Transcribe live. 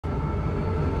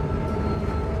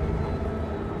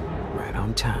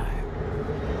Around time.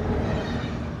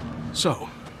 So,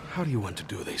 how do you want to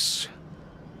do this?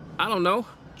 I don't know.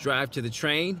 Drive to the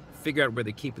train, figure out where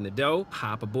they're keeping the dough,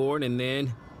 hop aboard, and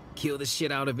then kill the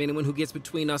shit out of anyone who gets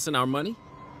between us and our money?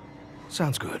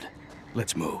 Sounds good.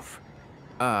 Let's move.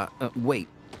 Wait.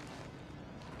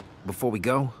 Before we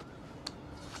go?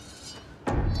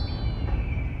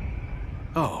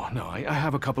 Oh, no, I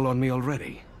have a couple on me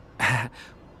already.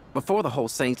 Before the whole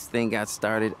Saints thing got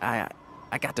started,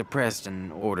 I got depressed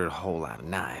and ordered a whole lot of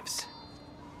knives.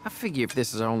 I figure if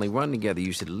this is our only run together,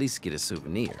 you should at least get a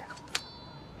souvenir.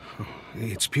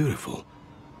 It's beautiful.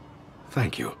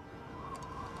 Thank you.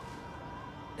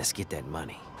 Let's get that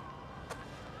money.